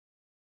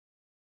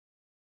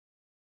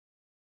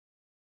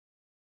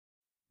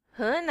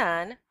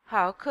Henan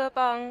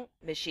Haokebang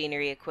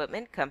Machinery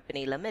Equipment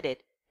Company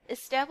Limited,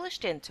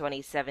 established in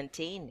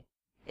 2017,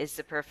 is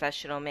a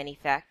professional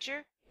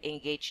manufacturer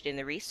engaged in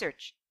the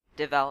research,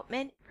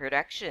 development,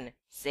 production,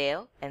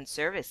 sale, and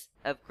service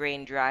of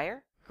grain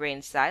dryer,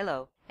 grain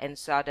silo, and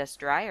sawdust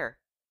dryer.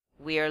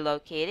 We are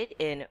located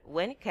in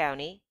Wen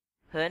County,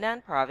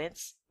 Henan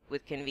Province,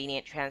 with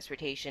convenient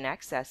transportation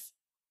access,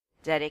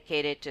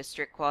 dedicated to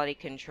strict quality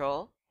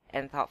control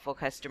and thoughtful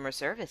customer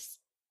service.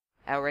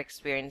 Our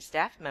experienced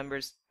staff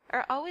members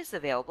are always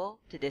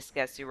available to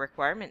discuss your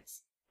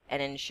requirements and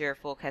ensure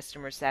full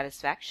customer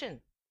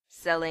satisfaction.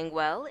 Selling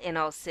well in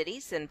all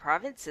cities and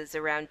provinces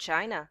around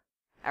China,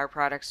 our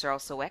products are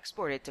also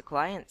exported to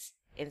clients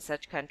in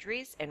such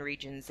countries and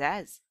regions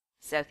as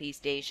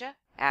Southeast Asia,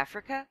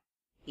 Africa,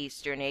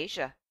 Eastern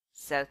Asia,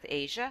 South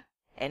Asia,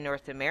 and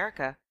North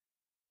America.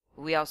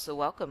 We also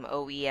welcome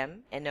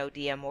OEM and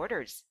ODM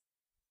orders.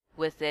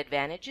 With the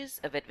advantages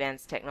of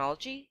advanced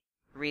technology,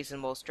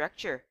 reasonable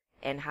structure,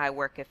 and high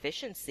work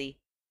efficiency,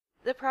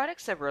 the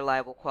products have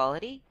reliable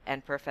quality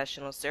and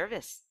professional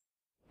service.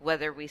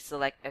 Whether we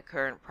select a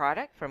current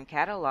product from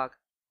catalog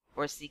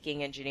or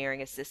seeking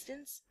engineering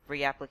assistance for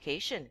your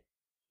application,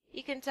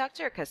 you can talk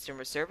to our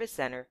customer service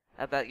center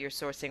about your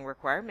sourcing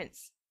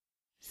requirements.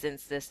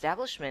 Since the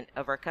establishment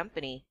of our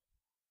company,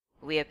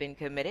 we have been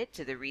committed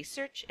to the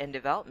research and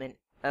development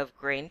of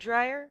grain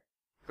dryer,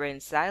 grain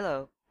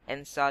silo,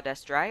 and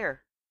sawdust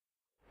dryer.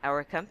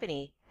 Our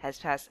company has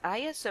passed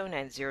ISO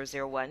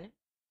 9001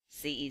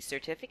 CE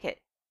certificate.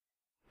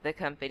 The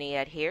company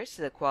adheres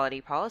to the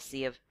quality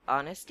policy of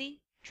honesty,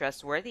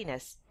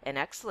 trustworthiness, and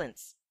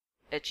excellence,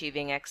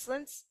 achieving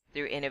excellence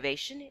through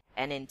innovation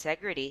and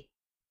integrity,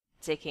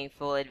 taking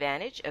full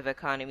advantage of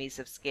economies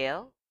of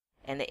scale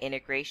and the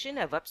integration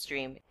of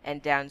upstream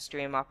and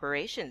downstream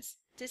operations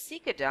to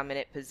seek a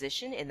dominant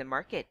position in the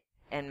market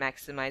and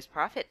maximize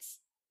profits.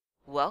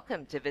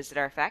 Welcome to visit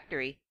our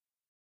factory.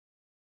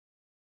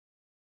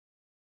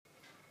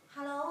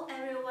 Hello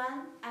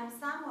everyone, I'm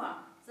Summer,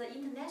 the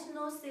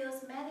International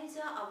Sales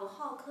Manager of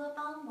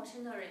Haokebang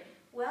Machinery.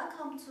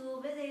 Welcome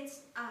to visit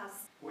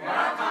us.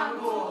 Welcome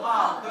to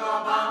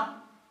Haokebang.